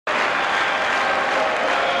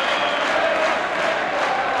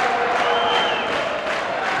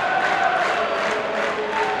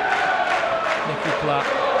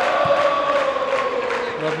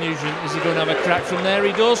Nugent. Is he going to have a crack from there?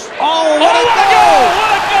 He does. Oh, what a goal!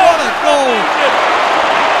 What a goal! What a goal!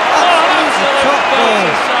 That's a top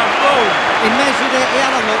goal. He measured it, he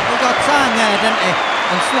had a look, he got time there, didn't he?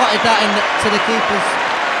 And slotted that into the keeper's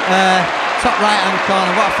top right-hand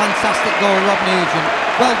corner. What a fantastic goal, Rob Nugent.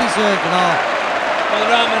 Well deserved and all. Well,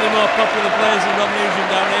 there aren't many more popular players than Rob Nugent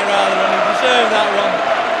down here, are there? And he deserved that one.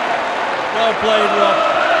 Well played, Rob.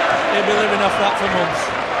 He'll be living off that for months.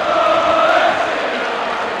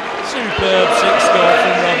 Superb 6 goal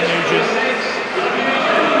from Rob Nugent.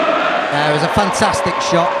 It was a fantastic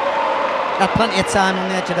shot. Had plenty of time on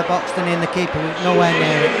the edge of the box, didn't he? And the keeper was nowhere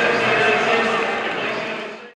near it.